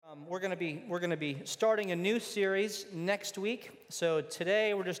we're going to be starting a new series next week. So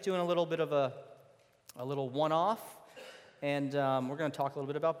today we're just doing a little bit of a little one-off, and we're going to talk a little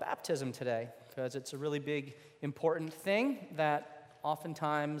bit about baptism today because it's a really big, important thing that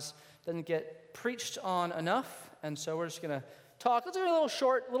oftentimes doesn't get preached on enough. And so we're just going to talk. Let's do a little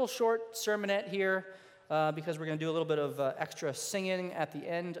short sermonette here because we're going to do a little bit of extra singing at the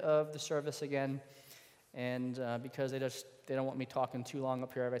end of the service again. And because they don't want me talking too long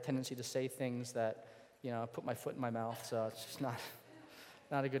up here, I have a tendency to say things that, put my foot in my mouth, so it's just not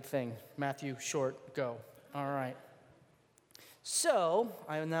a good thing. Matthew, short, go. All right. So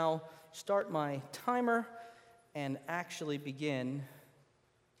I will now start my timer and actually begin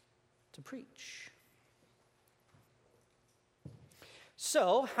to preach.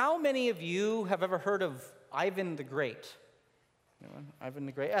 So, how many of you have ever heard of Ivan the Great? Ivan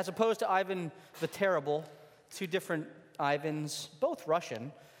the Great, as opposed to Ivan the Terrible, two different Ivans, both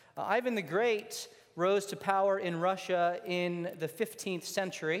Russian. Ivan the Great rose to power in Russia in the 15th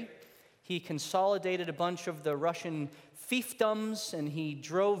century. He consolidated a bunch of the Russian fiefdoms, and he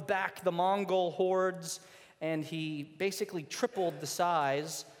drove back the Mongol hordes, and he basically tripled the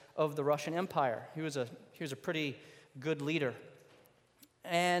size of the Russian Empire. He was a pretty good leader.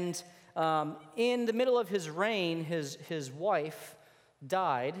 And in the middle of his reign, his wife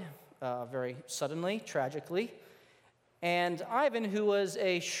died very suddenly, tragically. And Ivan, who was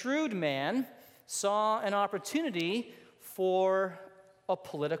a shrewd man, saw an opportunity for a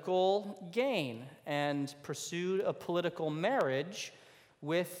political gain and pursued a political marriage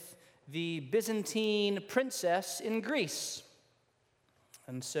with the Byzantine princess in Greece.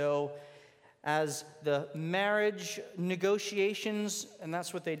 And so as the marriage negotiations, and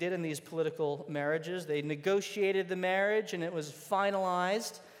that's what they did in these political marriages, they negotiated the marriage and it was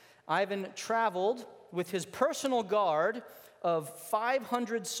finalized. Ivan traveled with his personal guard of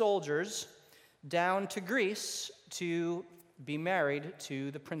 500 soldiers down to Greece to be married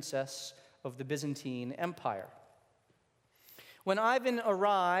to the princess of the Byzantine Empire. When Ivan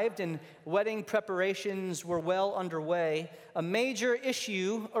arrived and wedding preparations were well underway, a major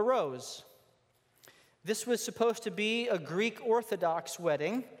issue arose. This was supposed to be a Greek Orthodox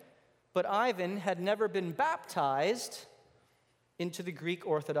wedding, but Ivan had never been baptized into the Greek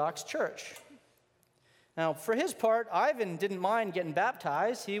Orthodox Church. Now, for his part, Ivan didn't mind getting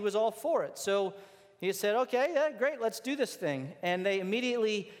baptized. He was all for it. So he said, okay, yeah, great, let's do this thing. And they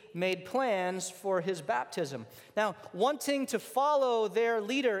immediately made plans for his baptism. Now, wanting to follow their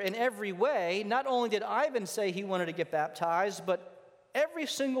leader in every way, not only did Ivan say he wanted to get baptized, but every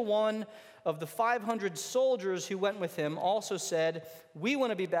single one of the 500 soldiers who went with him also said, we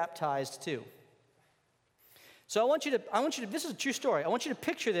want to be baptized too. So I want you to, this is a true story. I want you to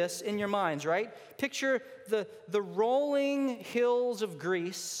picture this in your minds, right? Picture the rolling hills of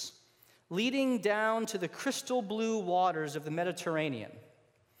Greece leading down to the crystal blue waters of the Mediterranean.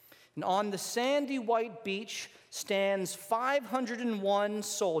 And on the sandy white beach stands 501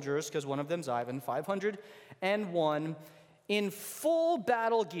 soldiers, because one of them's Ivan, 501, in full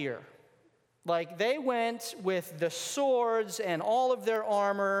battle gear. Like they went with the swords and all of their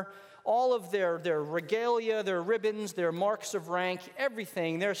armor, all of their regalia, their ribbons, their marks of rank,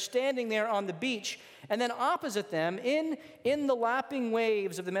 everything. They're standing there on the beach. And then opposite them, in the lapping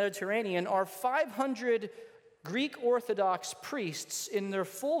waves of the Mediterranean, are 500 Greek Orthodox priests in their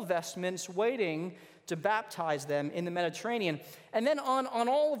full vestments waiting to baptize them in the Mediterranean. And then on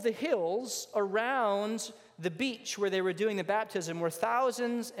all of the hills around the beach where they were doing the baptism were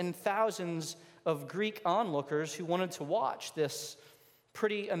thousands and thousands of Greek onlookers who wanted to watch this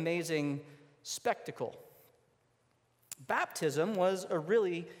pretty amazing spectacle. Baptism was a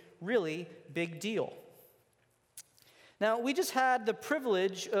really, really big deal. Now, we just had the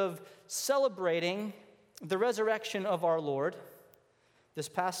privilege of celebrating the resurrection of our Lord this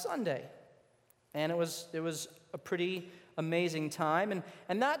past Sunday. And it was a pretty amazing time.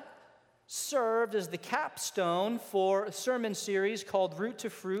 And that served as the capstone for a sermon series called Root to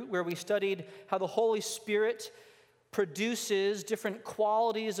Fruit, where we studied how the Holy Spirit produces different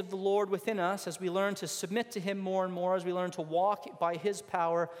qualities of the Lord within us as we learn to submit to Him more and more, as we learn to walk by His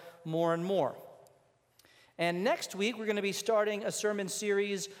power more and more. And next week, we're going to be starting a sermon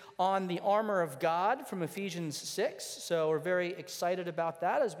series on the armor of God from Ephesians 6. So we're very excited about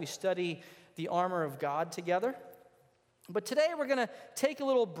that as we study the armor of God together. But today we're going to take a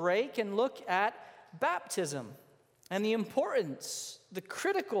little break and look at baptism and the importance, the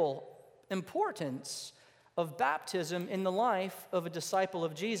critical importance of baptism in the life of a disciple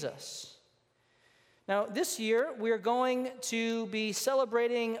of Jesus. Now, this year, we're going to be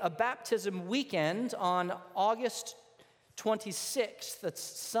celebrating a baptism weekend on August 26th. That's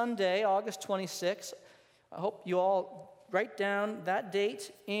Sunday, August 26th. I hope you all write down that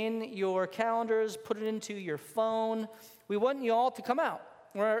date in your calendars, put it into your phone. We want you all to come out.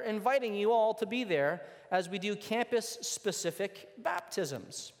 We're inviting you all to be there as we do campus-specific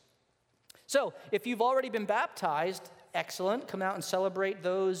baptisms. So, if you've already been baptized, excellent. Come out and celebrate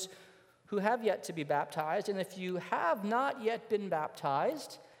those who have yet to be baptized. And if you have not yet been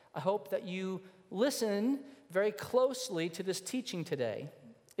baptized, I hope that you listen very closely to this teaching today.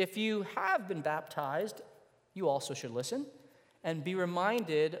 If you have been baptized, you also should listen and be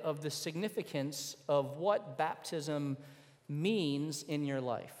reminded of the significance of what baptism means in your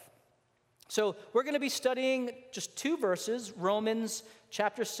life. So we're going to be studying just 2 verses, Romans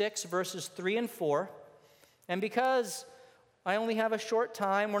chapter 6, verses 3 and 4. And because I only have a short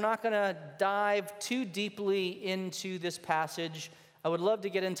time, we're not going to dive too deeply into this passage. I would love to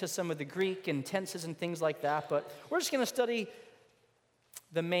get into some of the Greek and tenses and things like that, but we're just going to study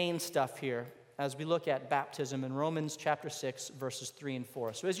the main stuff here as we look at baptism in Romans chapter 6, verses 3 and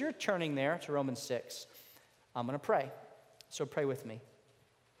 4. So as you're turning there to Romans 6, I'm going to pray. So pray with me.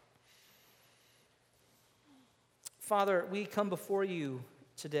 Father, we come before you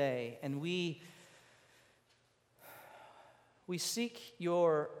today, and we seek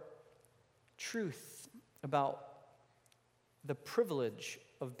your truth about the privilege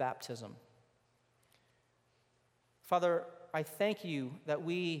of baptism. Father, I thank you that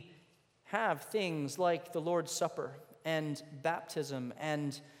we have things like the Lord's Supper and baptism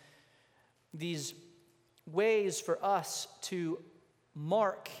and these ways for us to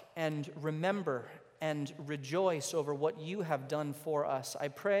mark and remember and rejoice over what you have done for us. I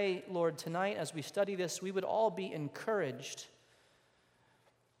pray, Lord, tonight as we study this, we would all be encouraged.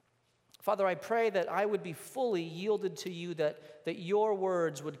 Father, I pray that I would be fully yielded to you, that your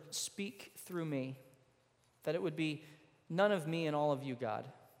words would speak through me, that it would be none of me and all of you, God.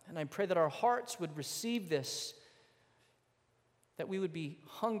 And I pray that our hearts would receive this, that we would be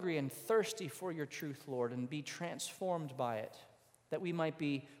hungry and thirsty for your truth, Lord, and be transformed by it, that we might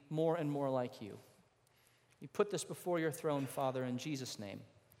be more and more like you. We put this before your throne, Father, in Jesus' name.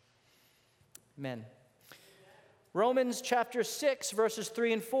 Amen. Romans chapter 6, verses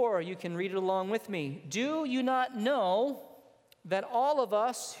 3 and 4. You can read it along with me. Do you not know that all of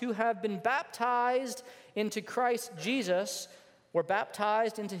us who have been baptized into Christ Jesus were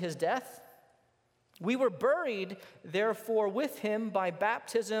baptized into his death? We were buried, therefore, with him by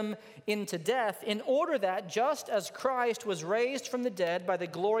baptism into death, in order that just as Christ was raised from the dead by the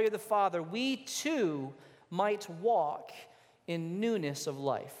glory of the Father, we too might walk in newness of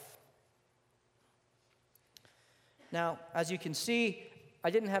life. Now, as you can see, I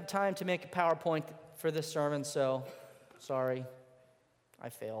didn't have time to make a PowerPoint for this sermon, so sorry, I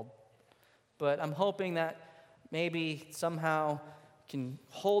failed. But I'm hoping that maybe somehow can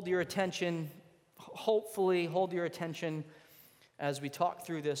hold your attention, hopefully hold your attention as we talk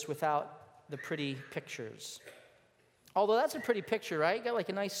through this without the pretty pictures. Although that's a pretty picture, right? You got like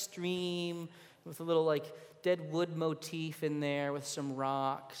a nice stream with a little like dead wood motif in there with some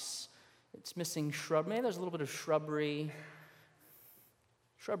rocks. It's missing shrub. Maybe there's a little bit of shrubbery.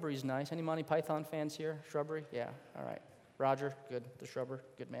 Shrubbery's nice. Any Monty Python fans here? Shrubbery? Yeah, all right. Roger, good. The shrubber,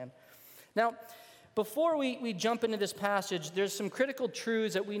 good man. Now, before we jump into this passage, there's some critical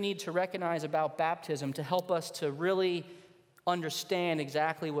truths that we need to recognize about baptism to help us to really understand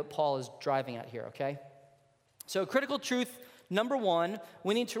exactly what Paul is driving at here, okay? So critical truth number 1,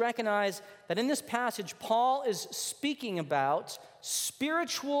 we need to recognize that in this passage, Paul is speaking about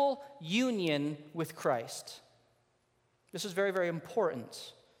spiritual union with Christ. This is very, very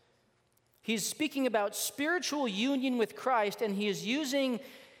important. He's speaking about spiritual union with Christ, and he is using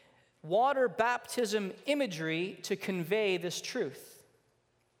water baptism imagery to convey this truth.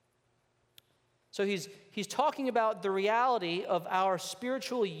 So he's talking about the reality of our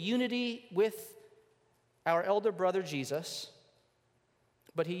spiritual unity with our elder brother Jesus,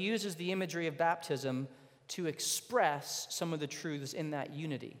 but he uses the imagery of baptism to express some of the truths in that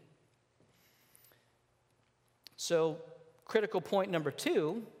unity. So, critical point number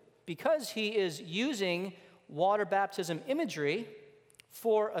 2, because he is using water baptism imagery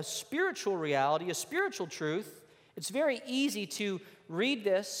for a spiritual reality, a spiritual truth, it's very easy to read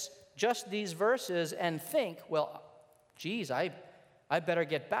this, just these verses, and think, well, geez, I better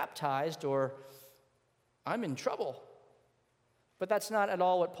get baptized or I'm in trouble. But that's not at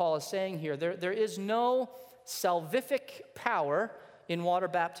all what Paul is saying here. There is no salvific power in water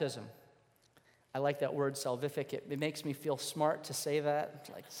baptism. I like that word, salvific. It makes me feel smart to say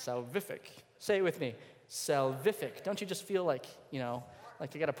that. Like, salvific. Say it with me. Salvific. Don't you just feel like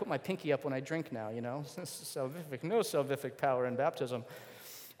Like I got to put my pinky up when I drink now, you know? Salvific, no salvific power in baptism.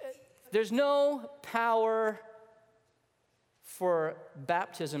 There's no power for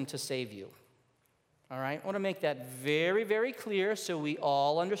baptism to save you. All right? I want to make that very, very clear so we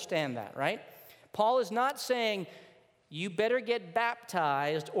all understand that, right? Paul is not saying you better get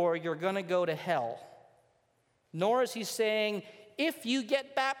baptized or you're going to go to hell. Nor is he saying if you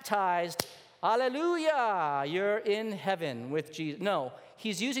get baptized, hallelujah, you're in heaven with Jesus. No,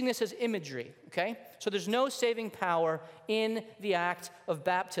 he's using this as imagery, okay? So there's no saving power in the act of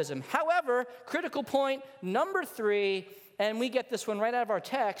baptism. However, critical point number 3, and we get this one right out of our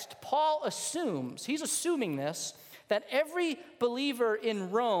text, Paul assumes, he's assuming this, that every believer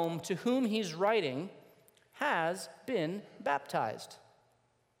in Rome to whom he's writing has been baptized.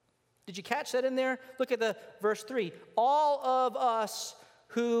 Did you catch that in there? Look at the verse 3. All of us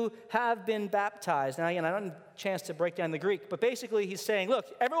who have been baptized. Now, again, I don't have a chance to break down the Greek, but basically he's saying, look,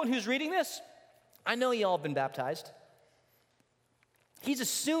 everyone who's reading this, I know you all have been baptized. He's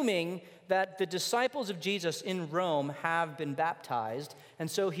assuming that the disciples of Jesus in Rome have been baptized, and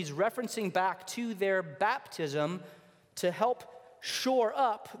so he's referencing back to their baptism to help shore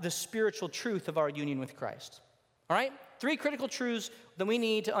up the spiritual truth of our union with Christ. All right? 3 critical truths that we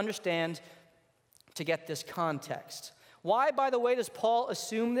need to understand to get this context. Why, by the way, does Paul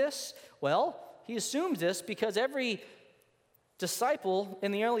assume this? Well, he assumes this because every disciple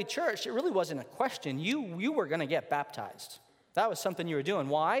in the early church, it really wasn't a question. You were going to get baptized. That was something you were doing.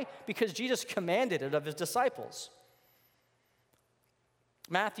 Why? Because Jesus commanded it of his disciples.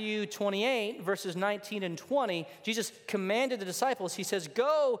 Matthew 28, verses 19 and 20, Jesus commanded the disciples, he says,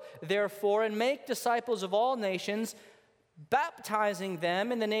 "Go, therefore, and make disciples of all nations, baptizing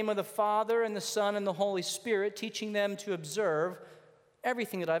them in the name of the Father and the Son and the Holy Spirit, teaching them to observe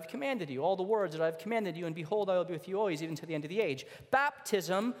everything that I've commanded you, all the words that I've commanded you, and behold, I will be with you always, even to the end of the age."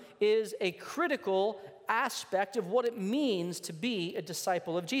 Baptism is a critical aspect of what it means to be a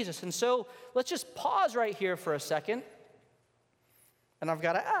disciple of Jesus. And so let's just pause right here for a second. And I've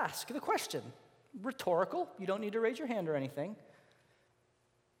got to ask the question, rhetorical, you don't need to raise your hand or anything.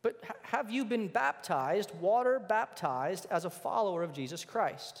 But have you been baptized, water baptized, as a follower of Jesus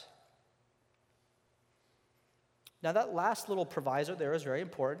Christ? Now that last little proviso there is very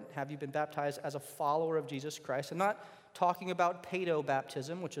important. Have you been baptized as a follower of Jesus Christ? I'm not talking about pedo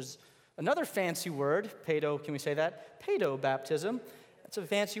baptism, which is another fancy word. Pedo, can we say that? Pedo baptism. It's a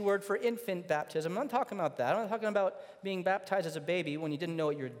fancy word for infant baptism. I'm not talking about that. I'm not talking about being baptized as a baby when you didn't know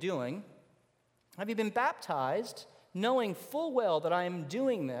what you were doing. Have you been baptized knowing full well that I am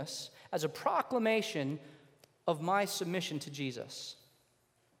doing this as a proclamation of my submission to Jesus?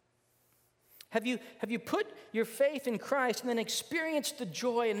 Have you put your faith in Christ and then experienced the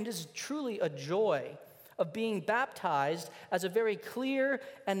joy, and it is truly a joy, of being baptized as a very clear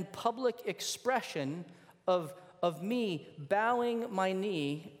and public expression of me bowing my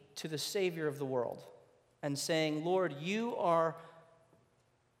knee to the Savior of the world and saying, Lord, you are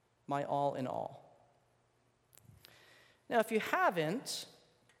my all in all. Now, if you haven't,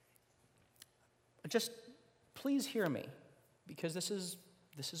 just please hear me, because this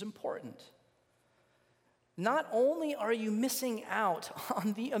is important. Not only are you missing out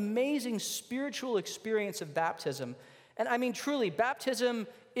on the amazing spiritual experience of baptism, and I mean truly, baptism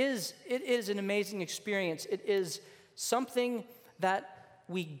is an amazing experience. It is something that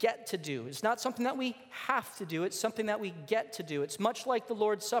we get to do. It's not something that we have to do. It's something that we get to do. It's much like the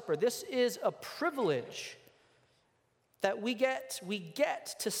Lord's Supper. This is a privilege that we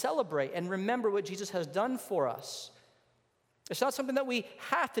get to celebrate and remember what Jesus has done for us. It's not something that we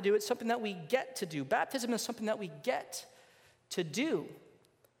have to do. It's something that we get to do. Baptism is something that we get to do.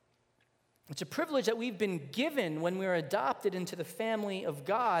 It's a privilege that we've been given when we're adopted into the family of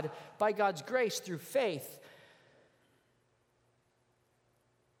God by God's grace through faith.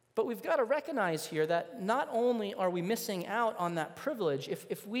 But we've got to recognize here that not only are we missing out on that privilege,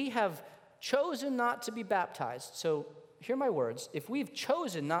 if we have chosen not to be baptized, so hear my words, if we've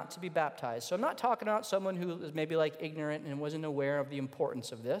chosen not to be baptized, so I'm not talking about someone who is maybe like ignorant and wasn't aware of the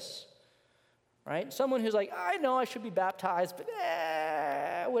importance of this, right? Someone who's like, I know I should be baptized, but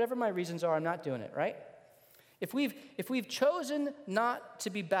whatever my reasons are, I'm not doing it, right? If we've chosen not to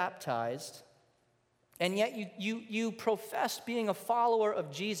be baptized, and yet you profess being a follower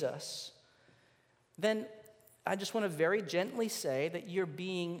of Jesus, then I just want to very gently say that you're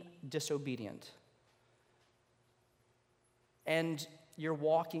being disobedient. And you're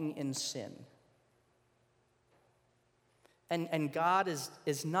walking in sin. And God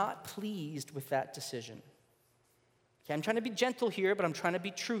is not pleased with that decision. Okay, I'm trying to be gentle here, but I'm trying to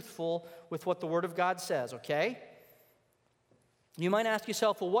be truthful with what the Word of God says, okay? You might ask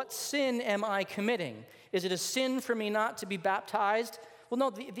yourself, well, what sin am I committing? Is it a sin for me not to be baptized? Well, no,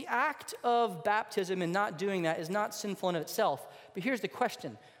 the act of baptism and not doing that is not sinful in itself. But here's the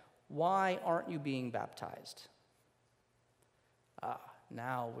question. Why aren't you being baptized?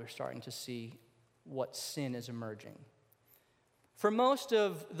 Now we're starting to see what sin is emerging. For most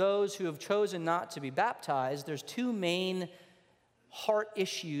of those who have chosen not to be baptized, there's two main heart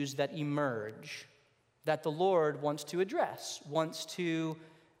issues that emerge that the Lord wants to address, wants to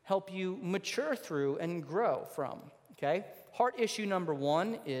help you mature through and grow from, okay? Heart issue number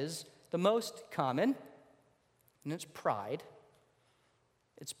one is the most common, and it's pride.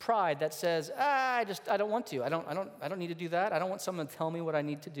 It's pride that says, I don't want to. I don't need to do that. I don't want someone to tell me what I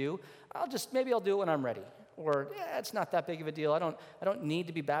need to do. Maybe I'll do it when I'm ready. Or, it's not that big of a deal. I don't need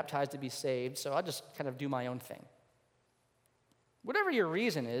to be baptized to be saved, so I'll just kind of do my own thing. Whatever your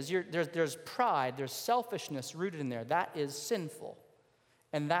reason is, there's pride, there's selfishness rooted in there. That is sinful.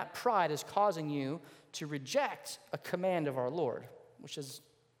 And that pride is causing you to reject a command of our Lord, which is,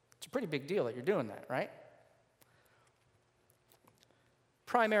 it's a pretty big deal that you're doing that, right?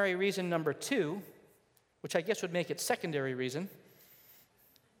 Primary reason number two, which I guess would make it secondary reason,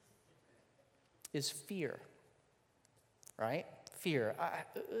 is fear, right? Fear. I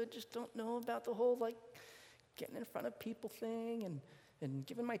just don't know about the whole, getting in front of people thing and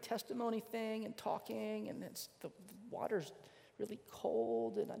giving my testimony thing and talking, and the water's really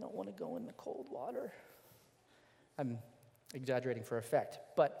cold, and I don't want to go in the cold water. I'm exaggerating for effect,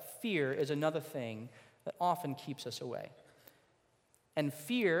 but fear is another thing that often keeps us away. And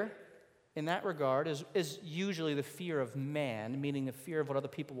fear, in that regard, is usually the fear of man, meaning the fear of what other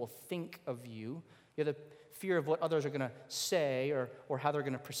people will think of you. You have the fear of what others are going to say or how they're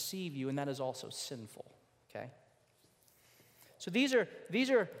going to perceive you, and that is also sinful, okay? So these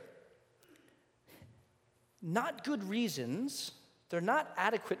are not good reasons. They're not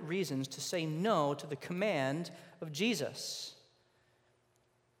adequate reasons to say no to the command of Jesus.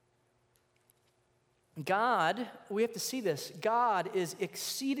 God, we have to see this, God is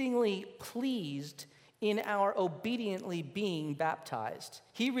exceedingly pleased in our obediently being baptized.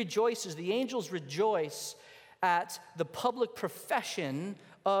 He rejoices, the angels rejoice at the public profession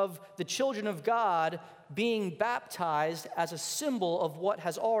of the children of God being baptized as a symbol of what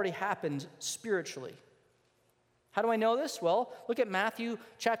has already happened spiritually. How do I know this? Well, look at Matthew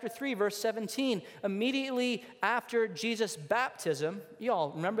chapter 3, verse 17. Immediately after Jesus' baptism, you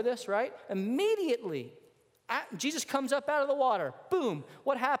all remember this, right? Immediately, Jesus comes up out of the water. Boom.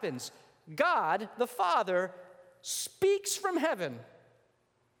 What happens? God, the Father, speaks from heaven,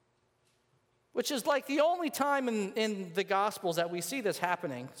 which is like the only time in the Gospels that we see this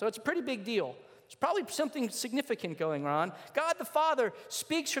happening. So it's a pretty big deal. There's probably something significant going on. God, the Father,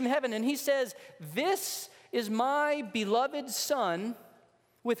 speaks from heaven, and he says, "This is my beloved Son,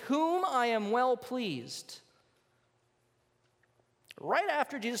 with whom I am well pleased." Right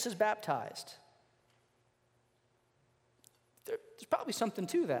after Jesus is baptized. There's probably something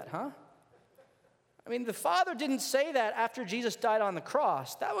to that, huh? I mean, the Father didn't say that after Jesus died on the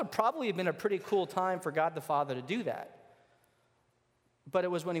cross. That would probably have been a pretty cool time for God the Father to do that. But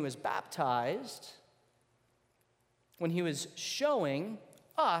it was when he was baptized, when he was showing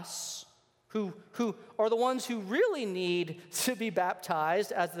us who are the ones who really need to be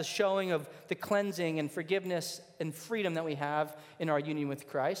baptized as the showing of the cleansing and forgiveness and freedom that we have in our union with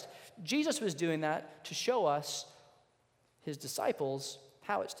Christ. Jesus was doing that to show us, his disciples,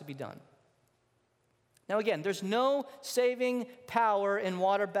 how it's to be done. Now again, there's no saving power in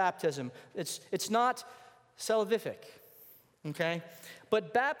water baptism. It's not salvific, okay?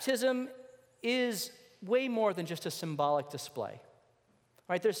 But baptism is way more than just a symbolic display.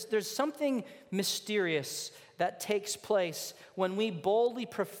 Right, there's something mysterious that takes place when we boldly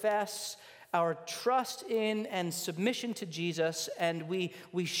profess our trust in and submission to Jesus, and we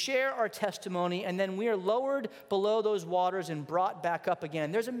share our testimony, and then we are lowered below those waters and brought back up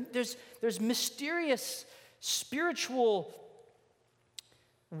again. There's mysterious spiritual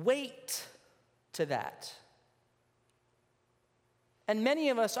weight to that. And many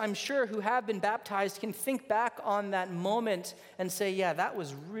of us, I'm sure, who have been baptized can think back on that moment and say, yeah, that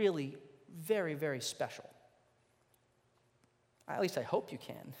was really very, very special. At least I hope you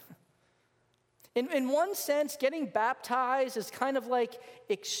can. In one sense, getting baptized is kind of like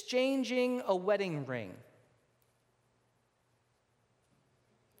exchanging a wedding ring.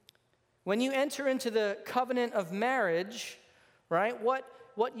 When you enter into the covenant of marriage, right, what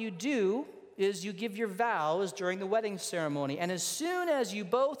you do is you give your vows during the wedding ceremony. And as soon as you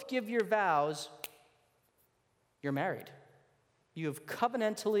both give your vows, you're married. You have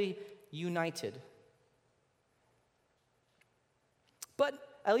covenantally united. But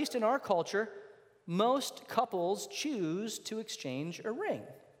at least in our culture, most couples choose to exchange a ring.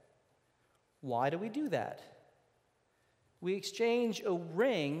 Why do we do that? We exchange a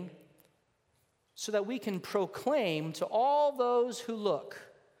ring so that we can proclaim to all those who look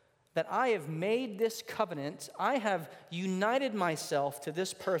that I have made this covenant, I have united myself to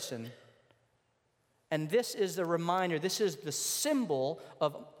this person, and this is the reminder, this is the symbol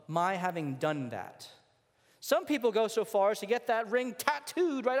of my having done that. Some people go so far as to get that ring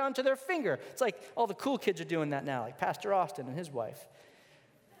tattooed right onto their finger. It's like all the cool kids are doing that now, like Pastor Austin and his wife.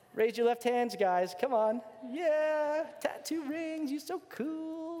 Raise your left hands, guys. Come on. Yeah, tattoo rings. You're so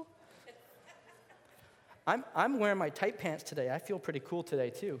cool. I'm wearing my tight pants today. I feel pretty cool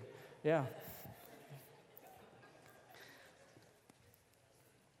today, too. Yeah.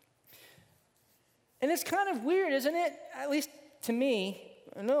 And it's kind of weird, isn't it? At least to me.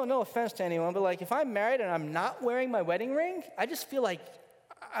 No offense to anyone, but like if I'm married and I'm not wearing my wedding ring, I just feel like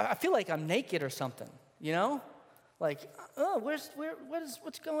I'm naked or something, you know? Like, oh,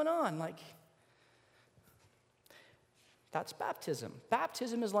 what's going on? Like, that's baptism.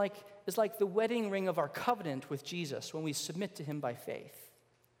 Baptism is like the wedding ring of our covenant with Jesus when we submit to him by faith.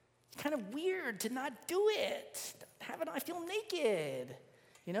 It's kind of weird to not do it. I feel naked,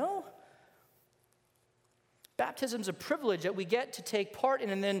 you know? Baptism's a privilege that we get to take part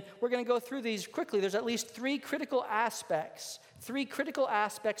in, and then we're going to go through these quickly. There's at least three critical aspects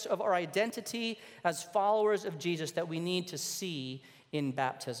of our identity as followers of Jesus that we need to see in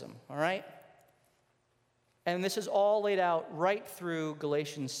baptism, all right? And this is all laid out right through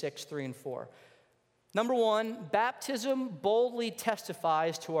Galatians 6, 3, and 4. Number one, baptism boldly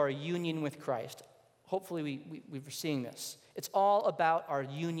testifies to our union with Christ. Hopefully we're seeing this. It's all about our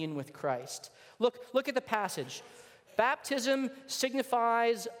union with Christ. Look at the passage. Baptism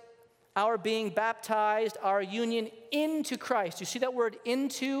signifies our being baptized, our union into Christ. You see that word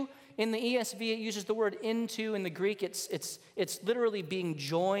into? In the ESV, it uses the word into. In the Greek, it's literally being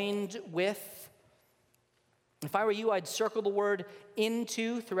joined with. If I were you, I'd circle the word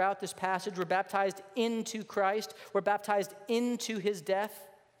into throughout this passage. We're baptized into Christ. We're baptized into his death.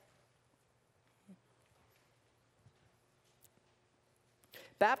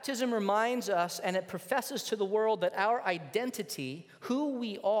 Baptism reminds us and it professes to the world that our identity, who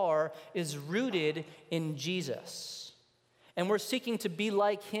we are, is rooted in Jesus. And we're seeking to be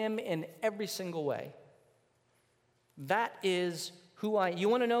like him in every single way. That is you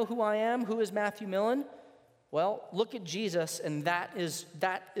want to know who I am? Who is Matthew Millen? Well, look at Jesus, and that is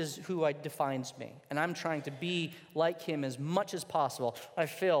who defines me. And I'm trying to be like him as much as possible. I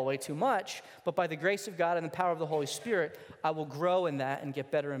fail way too much, but by the grace of God and the power of the Holy Spirit, I will grow in that and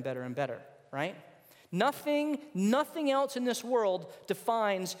get better and better and better, right? Nothing else in this world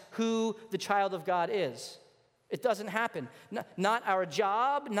defines who the child of God is. It doesn't happen. Not our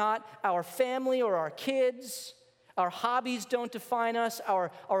job, not our family or our kids. Our hobbies don't define us.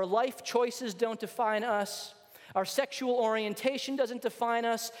 Our life choices don't define us. Our sexual orientation doesn't define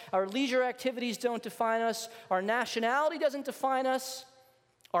us. Our leisure activities don't define us. Our nationality doesn't define us.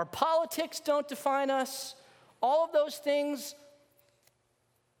 Our politics don't define us. All of those things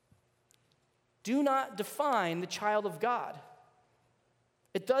do not define the child of God.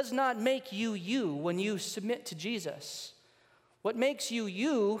 It does not make you you when you submit to Jesus. What makes you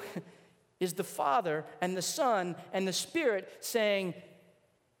you is the Father and the Son and the Spirit saying,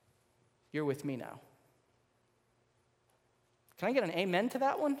 you're with me now. Can I get an amen to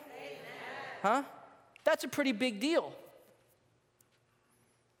that one? Amen. Huh? That's a pretty big deal.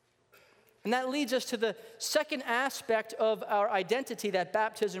 And that leads us to the second aspect of our identity that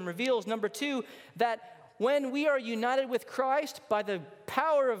baptism reveals. Number two, that when we are united with Christ by the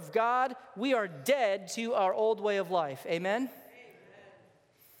power of God, we are dead to our old way of life. Amen?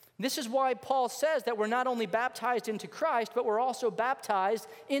 This is why Paul says that we're not only baptized into Christ, but we're also baptized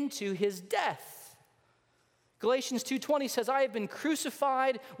into his death. Galatians 2:20 says, I have been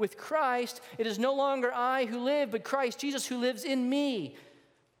crucified with Christ. It is no longer I who live, but Christ Jesus who lives in me.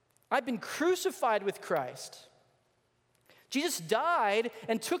 I've been crucified with Christ. Jesus died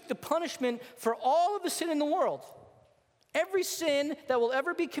and took the punishment for all of the sin in the world. Every sin that will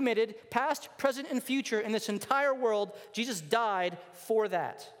ever be committed, past, present, and future in this entire world, Jesus died for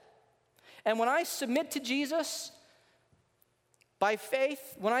that. And when I submit to Jesus by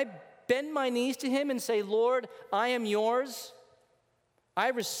faith, when I bend my knees to him and say, Lord, I am yours, I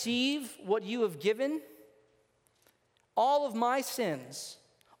receive what you have given, all of my sins,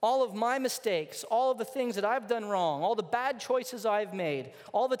 all of my mistakes, all of the things that I've done wrong, all the bad choices I've made,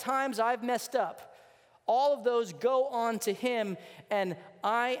 all the times I've messed up, all of those go on to him, and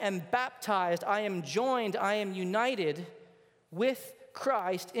I am baptized, I am joined, I am united with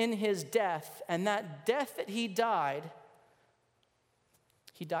Christ in his death, and that death that he died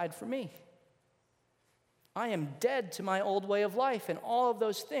for me. I am dead to my old way of life, and all of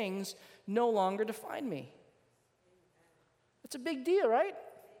those things no longer define me. It's a big deal, right?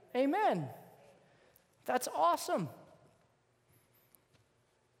 Amen. That's awesome.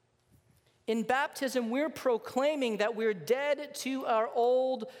 In baptism, we're proclaiming that we're dead to our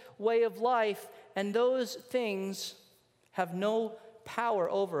old way of life, and those things have no power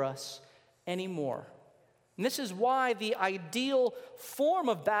over us anymore. And this is why the ideal form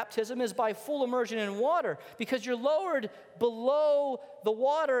of baptism is by full immersion in water, because you're lowered below the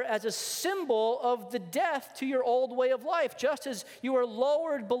water as a symbol of the death to your old way of life, just as you are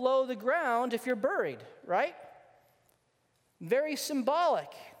lowered below the ground if you're buried, right? Very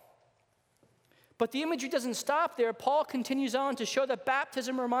symbolic. But the imagery doesn't stop there. Paul continues on to show that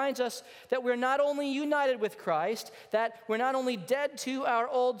baptism reminds us that we're not only united with Christ, that we're not only dead to our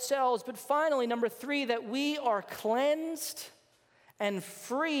old selves, but finally, number 3, that we are cleansed and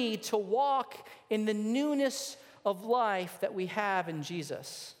free to walk in the newness of life that we have in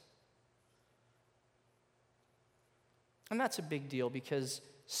Jesus. And that's a big deal because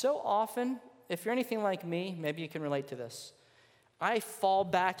so often, if you're anything like me, maybe you can relate to this, I fall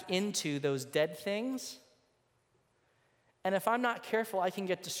back into those dead things, and if I'm not careful, I can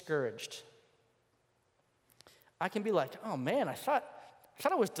get discouraged. I can be like, oh man, I thought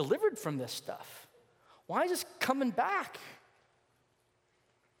I was delivered from this stuff. Why is this coming back?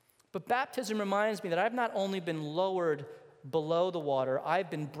 But baptism reminds me that I've not only been lowered below the water,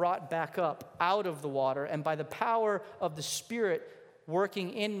 I've been brought back up out of the water, and by the power of the Spirit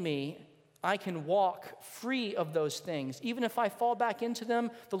working in me, I can walk free of those things. Even if I fall back into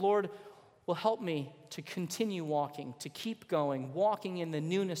them, the Lord will help me to continue walking, to keep going, walking in the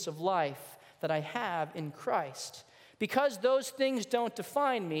newness of life that I have in Christ. Because those things don't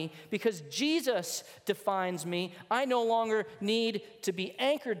define me, because Jesus defines me, I no longer need to be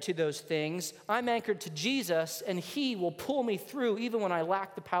anchored to those things. I'm anchored to Jesus, and he will pull me through even when I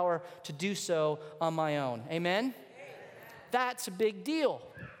lack the power to do so on my own. Amen? That's a big deal.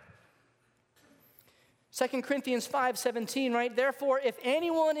 2 Corinthians 5:17, right? Therefore, if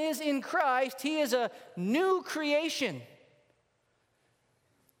anyone is in Christ, he is a new creation.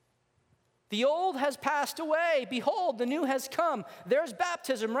 The old has passed away. Behold, the new has come. There's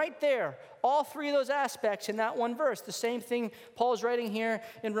baptism right there. All 3 of those aspects in that one verse. The same thing Paul's writing here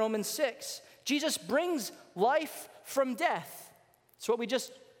in Romans 6. Jesus brings life from death. It's what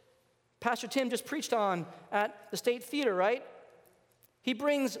Pastor Tim just preached on at the State Theater, right? He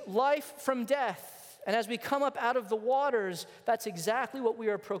brings life from death. And as we come up out of the waters, that's exactly what we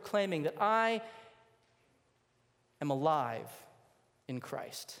are proclaiming, that I am alive in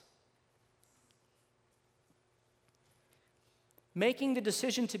Christ. Making the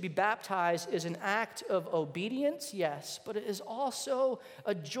decision to be baptized is an act of obedience, yes, but it is also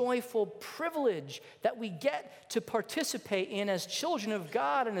a joyful privilege that we get to participate in as children of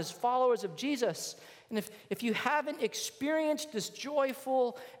God and as followers of Jesus. And if you haven't experienced this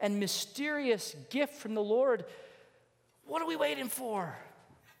joyful and mysterious gift from the Lord, what are we waiting for?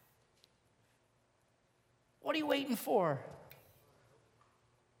 What are you waiting for?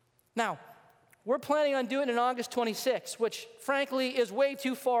 Now, we're planning on doing it on August 26th, which frankly is way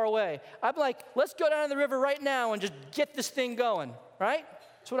too far away. I'm like, let's go down to the river right now and just get this thing going, right?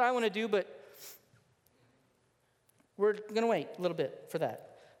 That's what I want to do, but we're going to wait a little bit for that.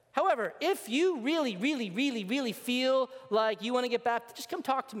 However, if you really, really, really, really feel like you want to get baptized, just come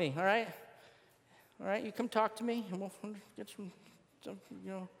talk to me, all right? All right, you come talk to me, and we'll get some,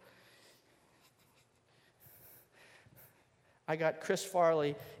 I got Chris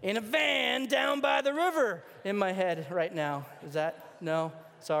Farley in a van down by the river in my head right now. Is that? No?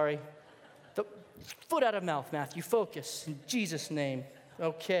 Sorry. The foot out of mouth, Matthew. Focus. In Jesus' name.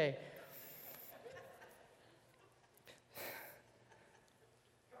 Okay.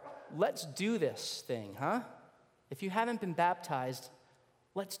 Let's do this thing, huh? If you haven't been baptized,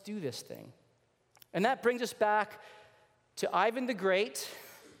 let's do this thing. And that brings us back to Ivan the Great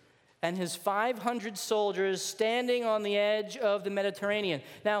and his 500 soldiers standing on the edge of the Mediterranean.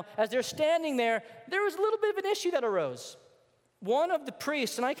 Now, as they're standing there, there was a little bit of an issue that arose. One of the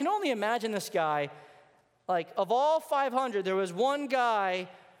priests, and I can only imagine this guy, like of all 500, there was one guy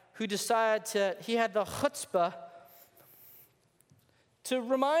who decided he had the chutzpah to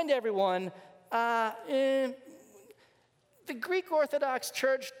remind everyone, the Greek Orthodox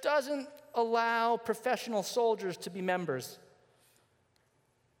Church doesn't allow professional soldiers to be members.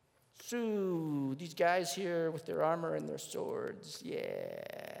 So these guys here with their armor and their swords, yeah,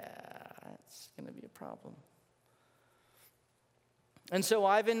 it's going to be a problem. And so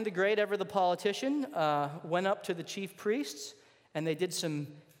Ivan the Great, ever the politician, went up to the chief priests, and they did some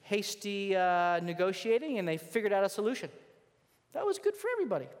hasty negotiating, and they figured out a solution. That was good for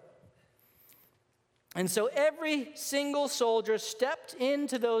everybody. And so every single soldier stepped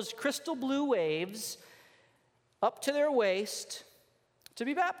into those crystal blue waves up to their waist to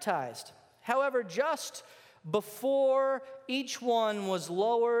be baptized. However, just before each one was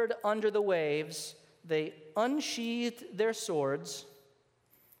lowered under the waves, they unsheathed their swords,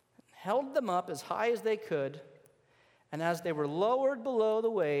 held them up as high as they could, and as they were lowered below the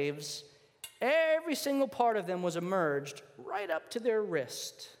waves, every single part of them was immersed right up to their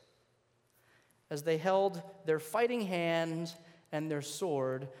wrist as they held their fighting hand and their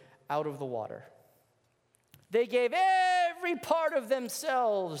sword out of the water. They gave every part of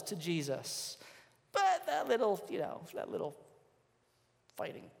themselves to Jesus, but that little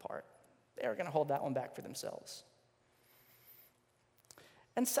fighting part, they were going to hold that one back for themselves.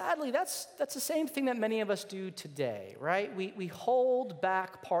 And sadly, that's the same thing that many of us do today, right? We hold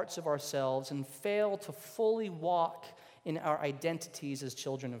back parts of ourselves and fail to fully walk in our identities as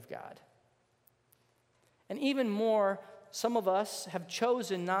children of God. And even more, some of us have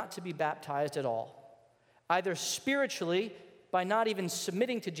chosen not to be baptized at all, either spiritually by not even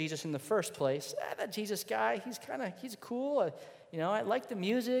submitting to Jesus in the first place. That Jesus guy, he's cool. I like the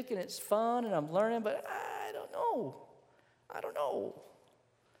music and it's fun and I'm learning, but I don't know.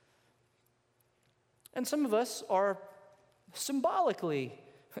 And some of us are symbolically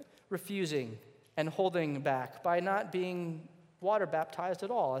refusing and holding back by not being water baptized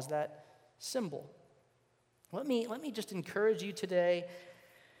at all as that symbol. Let me just encourage you today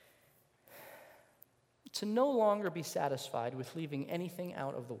to no longer be satisfied with leaving anything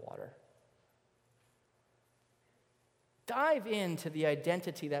out of the water. Dive into the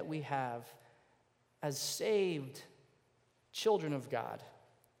identity that we have as saved children of God,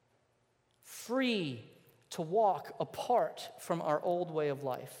 free to walk apart from our old way of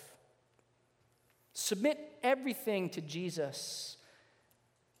life. Submit everything to Jesus.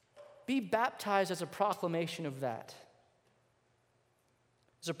 Be baptized as a proclamation of that.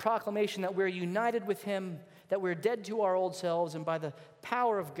 As a proclamation that we're united with him, that we're dead to our old selves, and by the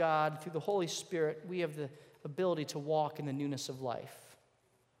power of God, through the Holy Spirit, we have the ability to walk in the newness of life.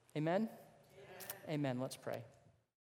 Amen? Amen. Let's pray.